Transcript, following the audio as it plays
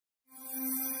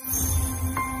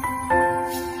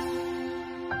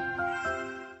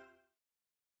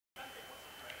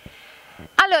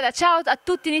Allora, ciao a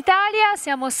tutti in Italia,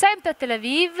 siamo sempre a Tel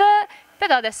Aviv,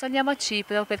 però adesso andiamo a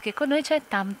Cipro perché con noi c'è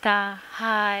TAMTA.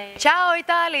 Hi. Ciao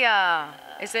Italia!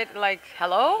 Is it like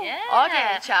hello? Yeah.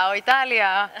 Okay, ciao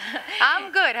Italia.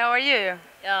 I'm good, how are you?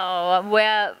 Oh,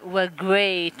 we're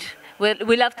great.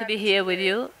 We love to be here with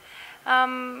you.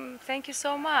 Thank you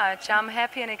so much. I'm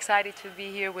happy and excited to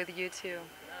be here with you too.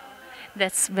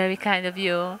 That's very kind of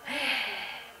you.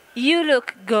 You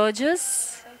look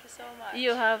gorgeous. Thank you so much.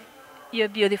 You have your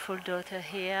beautiful daughter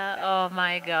here. Oh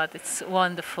my God, it's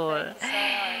wonderful. Thank you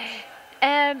so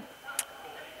much. Um,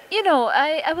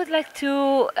 I would like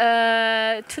to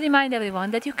remind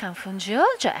everyone that you come from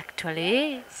Georgia,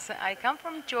 actually. So I come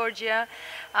from Georgia.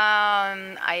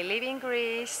 I live in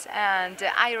Greece and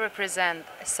I represent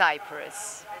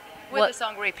Cyprus with What- the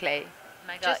song Replay.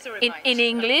 My God. Just to In remind you.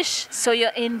 English, so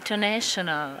you're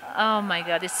international. Oh my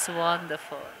God, it's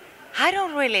wonderful. I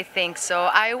don't really think so.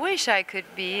 I wish I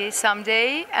could be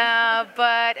someday,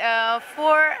 but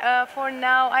for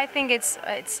now, I think it's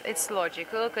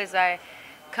logical because I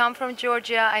come from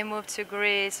Georgia. I moved to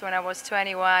Greece when I was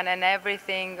 21, and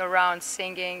everything around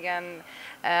singing and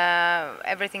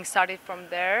everything started from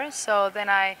there. So then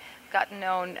I got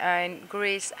known in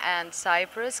Greece and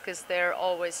Cyprus because they're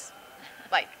always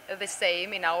like the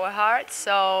same in our hearts.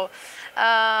 So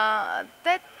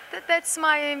that's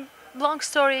my long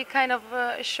story, kind of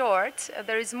short.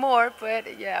 There is more, but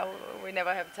yeah, we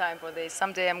never have time for this.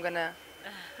 Someday I'm gonna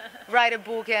write a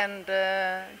book and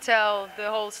tell the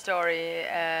whole story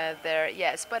there.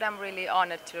 Yes, but I'm really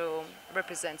honored to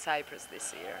represent Cyprus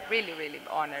this year. Really, really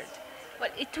honored.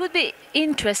 Well, it would be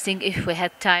interesting if we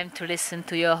had time to listen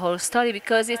to your whole story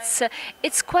because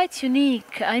it's quite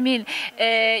unique. I mean,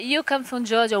 you come from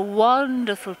Georgia, a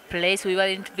wonderful place. We were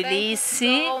in Tbilisi.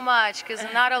 Thank you so much, because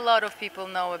not a lot of people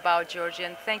know about Georgia,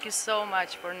 and thank you so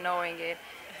much for knowing it.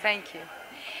 Thank you.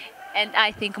 And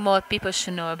I think more people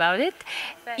should know about it.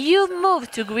 Thanks. You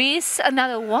moved to Greece,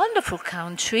 another wonderful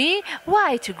country.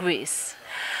 Why to Greece?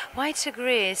 Why to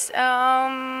Greece?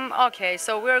 Okay,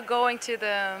 so we're going to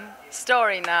the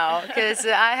story now, because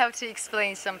I have to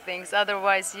explain some things,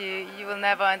 otherwise you will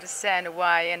never understand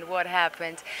why and what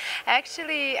happened.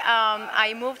 Actually,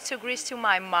 I moved to Greece to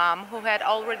my mom, who had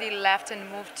already left and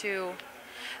moved to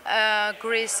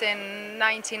Greece in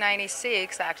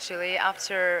 1996, actually,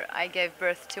 after I gave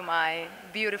birth to my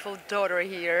beautiful daughter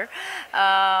here,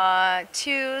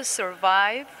 to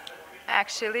survive,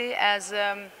 actually,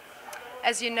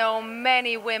 as you know,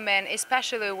 many women,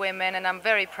 especially women, and I'm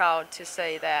very proud to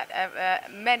say that,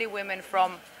 many women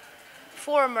from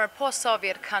former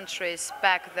post-Soviet countries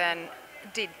back then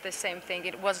did the same thing.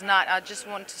 It was not, I just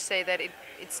want to say that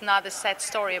it's not a sad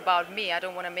story about me. I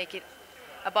don't want to make it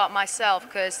about myself,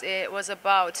 because it was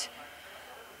about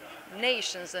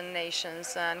nations and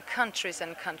nations and countries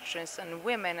and countries and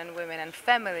women and women and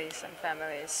families and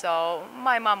families. So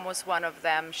my mom was one of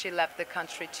them. She left the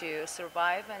country to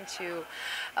survive and to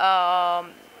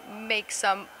make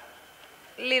some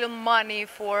little money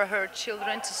for her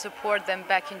children to support them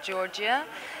back in Georgia,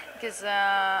 because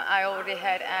I already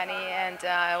had Annie, and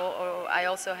I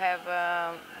also have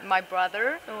my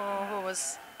brother who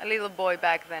was a little boy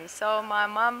back then. So my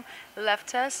mom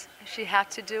left us. She had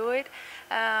to do it,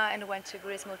 and went to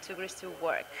Greece, moved to Greece to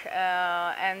work.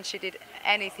 And she did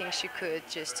anything she could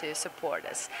just to support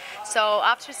us. So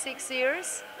after 6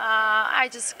 years, I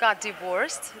just got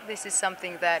divorced. This is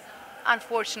something that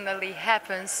unfortunately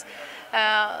happens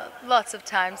lots of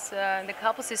times in the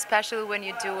couples, especially when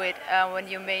you do it, when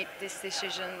you made this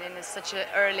decision in such an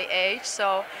early age.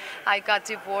 So I got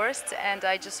divorced, and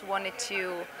I just wanted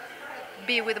to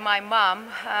be with my mom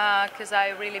because I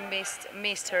really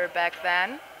missed her back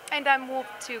then. And I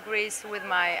moved to Greece with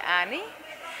my Annie,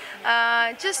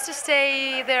 just to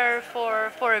stay there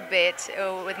for a bit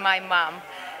with my mom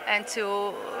and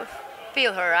to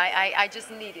feel her. I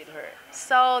just needed her.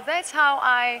 So that's how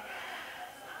I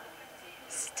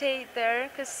stayed there,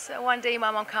 because one day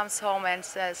my mom comes home and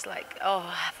says like, oh,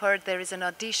 I've heard there is an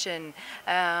audition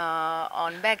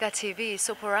on Mega TV,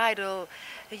 Super Idol,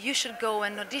 you should go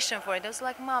and audition for it. I was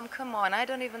like, Mom, come on, I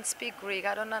don't even speak Greek,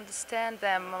 I don't understand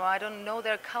them, I don't know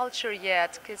their culture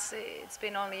yet, because it's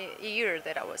been only a year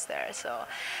that I was there. So,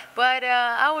 but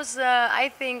I was, I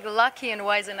think, lucky and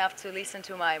wise enough to listen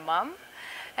to my mom,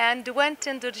 and went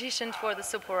and auditioned for the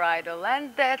Super Idol,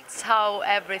 and that's how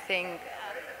everything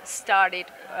started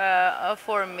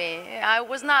for me. I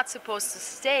was not supposed to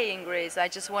stay in Greece. I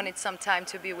just wanted some time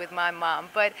to be with my mom.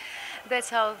 But that's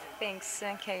how things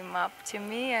came up to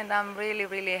me, and I'm really,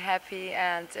 really happy.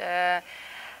 And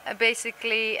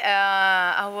basically,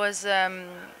 I'm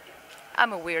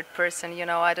a weird person, you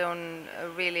know. I don't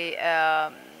really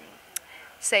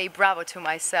say bravo to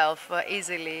myself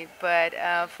easily, but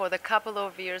for the couple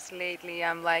of years lately,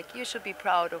 I'm like, you should be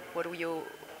proud of what you've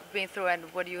been through and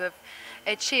what you have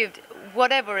achieved,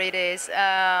 whatever it is.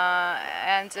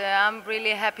 And I'm really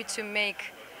happy to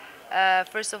make,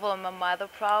 first of all, my mother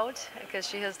proud, because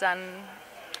she has done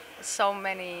so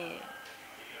many,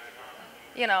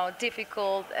 you know,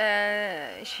 difficult.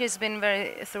 She's been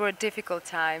very through difficult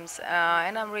times,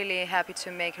 and I'm really happy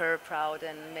to make her proud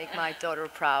and make my daughter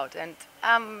proud. And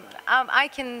I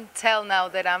can tell now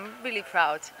that I'm really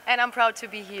proud, and I'm proud to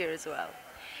be here as well.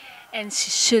 And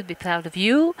she should be proud of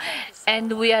you.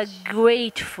 And we are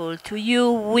grateful to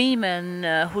you women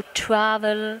who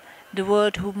travel the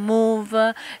world, who move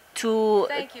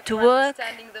Thank you to for work.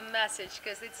 understanding the message,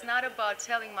 because it's not about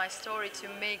telling my story to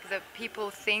make the people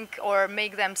think or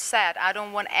make them sad. I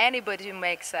don't want anybody to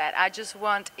make sad. I just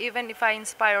want, even if I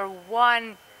inspire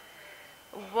one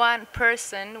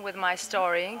person with my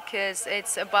story, because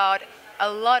it's about a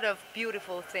lot of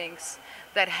beautiful things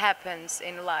that happens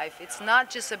in life. It's not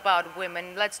just about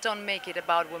women. Let's don't make it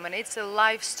about women. It's a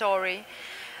life story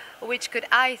which could,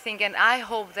 I think, and I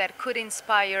hope that could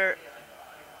inspire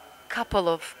a couple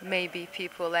of maybe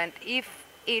people. And I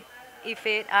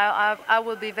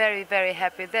will be very, very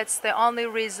happy. That's the only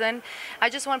reason. I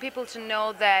just want people to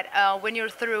know that when you're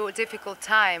through a difficult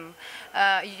time,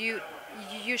 you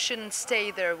shouldn't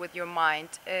stay there with your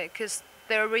mind, because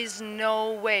there is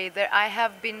no way. I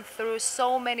have been through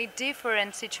so many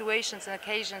different situations and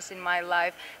occasions in my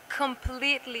life,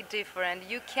 completely different.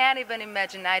 You can't even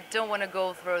imagine. I don't want to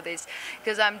go through this,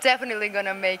 because I'm definitely going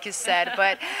to make you sad.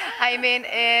 But I mean,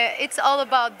 it's all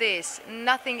about this.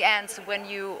 Nothing ends when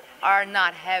you are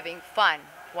not having fun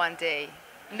one day.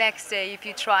 Next day, if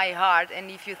you try hard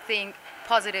and if you think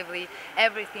positively,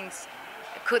 everything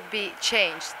could be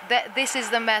changed. This is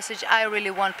the message I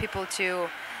really want people to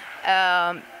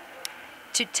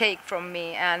take from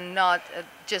me, and not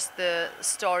just the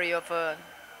story of of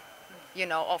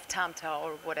TAMTA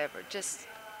or whatever. Just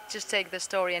take the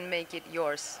story and make it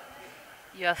yours.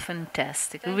 You are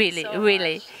fantastic, Thank really, you so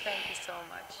really. much. Thank you so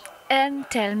much. And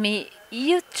tell me,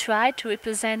 you tried to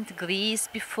represent Greece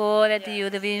before at the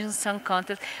Yes. Eurovision Song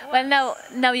Contest. Well,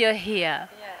 now you're here.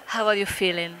 Yes. How are you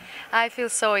feeling? I feel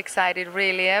so excited,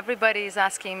 really. Everybody is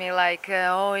asking me, like,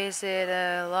 oh, is it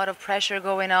a lot of pressure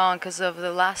going on because of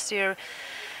the last year?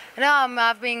 No,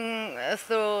 I've been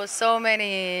through so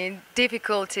many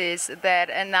difficulties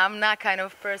and I'm not kind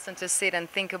of person to sit and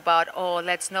think about, oh,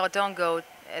 don't go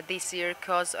this year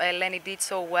because Eleni did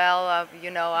so well. I'm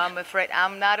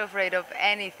not afraid of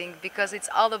anything, because it's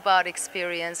all about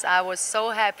experience. I was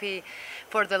so happy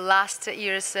for the last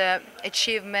year's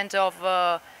achievement of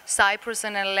Cyprus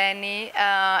and Eleni,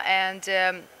 and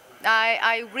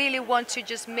I really want to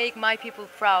just make my people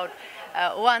proud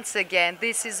once again.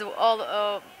 This is all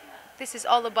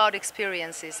about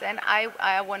experiences, and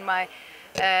I want my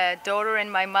daughter and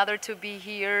my mother to be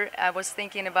here. I was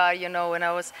thinking about,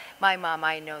 when my mom,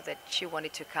 I know that she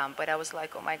wanted to come, but I was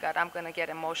like, oh my God, I'm gonna get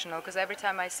emotional, because every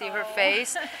time I see her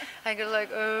face, I go like,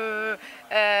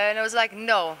 and I was like,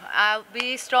 no, I'll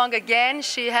be strong again.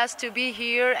 She has to be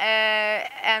here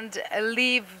and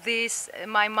leave this.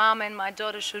 My mom and my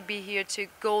daughter should be here to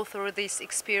go through this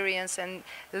experience and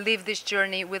live this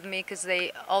journey with me, because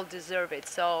they all deserve it.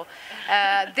 So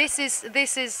this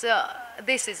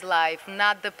is life,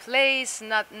 not the place,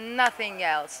 nothing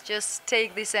else. Just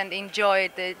take this and enjoy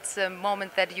it. It's a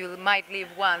moment that you might live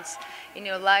once in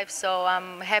your life. So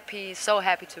I'm happy, so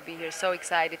happy to be here, so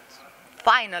excited.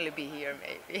 Finally be here,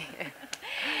 maybe.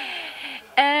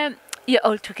 You're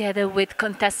all together with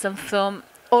contestants from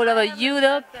all over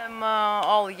Europe. Not them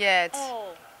all yet.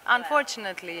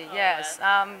 Unfortunately, yes.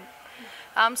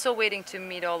 I'm so waiting to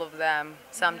meet all of them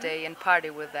someday and party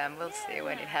with them. We'll see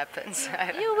when it happens.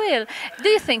 You will. Do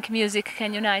you think music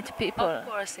can unite people? Of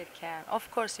course it can. Of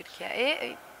course it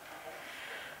can.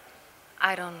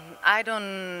 I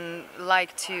don't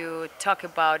like to talk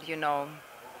about,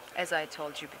 as I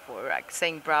told you before, like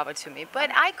saying bravo to me.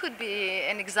 But I could be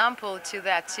an example to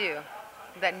that too,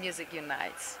 that music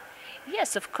unites.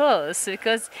 Yes, of course,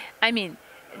 because, I mean,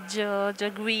 Georgia,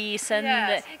 Greece, and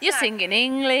Yes, you sing in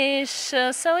English,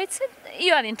 so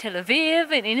you are in Tel Aviv,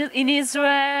 in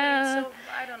Israel. So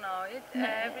I don't know.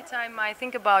 Every time I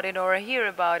think about it or hear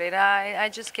about it, I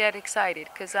just get excited,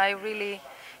 because I really,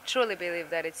 truly believe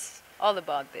that it's all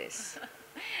about this.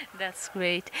 That's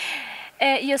great.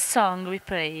 Your song,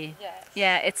 Replay. Yes.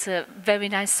 Yeah, it's a very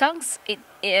nice song.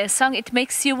 It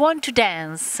makes you want to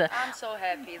dance. I'm so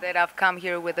happy that I've come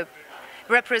here with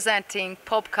representing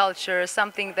pop culture,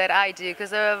 something that I do,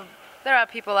 because there are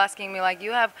people asking me, like,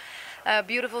 you have a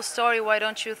beautiful story, why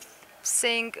don't you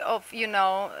sing of,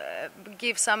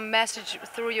 give some message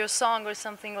through your song or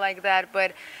something like that,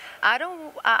 but I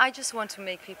don't. I just want to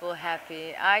make people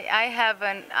happy.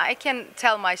 I can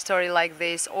tell my story like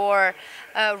this, or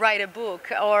write a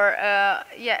book, or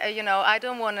I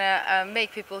don't want to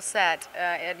make people sad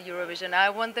at Eurovision. I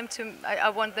want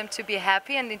them to be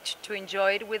happy and to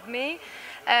enjoy it with me.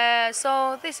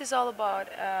 So this is all about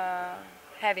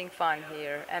having fun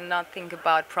here and not think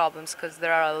about problems, because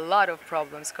there are a lot of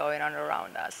problems going on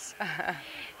around us.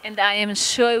 And I am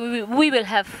sure we will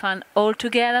have fun all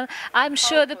together. Hopefully.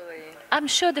 I'm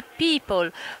sure the people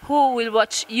who will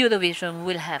watch Eurovision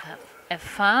will have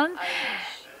fun. I wish,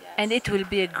 yes. And it will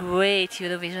be a great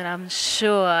Eurovision, I'm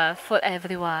sure, for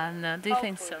everyone. Do you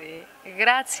think so? Hopefully.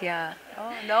 Grazie.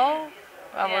 Oh, no?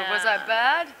 Was I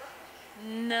bad?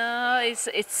 No,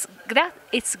 it's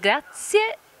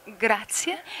grazie.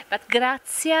 Grazie. But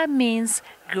grazia means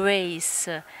grace,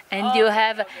 and Oh, you okay,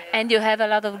 have okay. a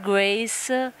lot of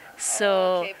grace. So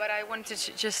Okay, but I wanted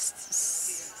to just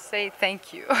say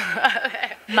thank you.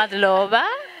 Madlova.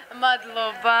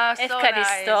 Madlova, so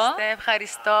Ευχαριστώ. nice.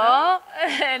 Ευχαριστώ.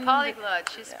 And- Polyglot,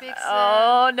 she speaks.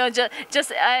 Oh no!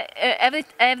 Just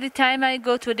every time I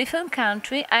go to a different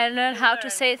country, I learn how to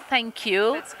say thank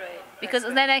you, That's great. because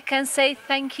That's then I can say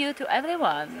thank you to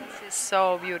everyone. This is so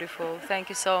beautiful. Thank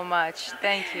you so much.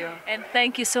 Thank you. And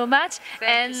thank you so much.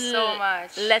 Thank and you so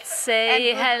much. Let's say And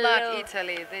good hello. luck,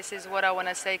 Italy. This is what I want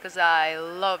to say, because I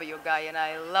love you, guy, and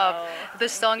I love the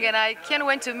song, and I can't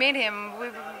wait to meet him.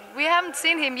 We haven't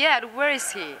seen him yet. Where is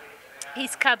he?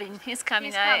 He's coming. He's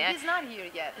coming. He's not here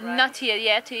yet, right? Not here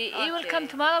yet. He will come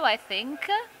Okay. tomorrow, I think.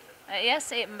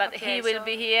 Yes, but Okay, he will so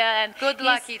be here. And Good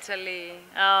luck, he's- Italy.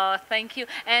 Oh, thank you,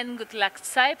 and good luck,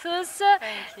 Cyprus.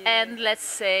 Thank you. And let's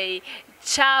say,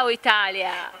 ciao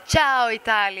Italia. Ciao,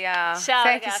 Italia. Ciao,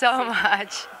 Thank you so ragazzi.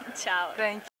 much. Ciao.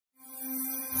 Thank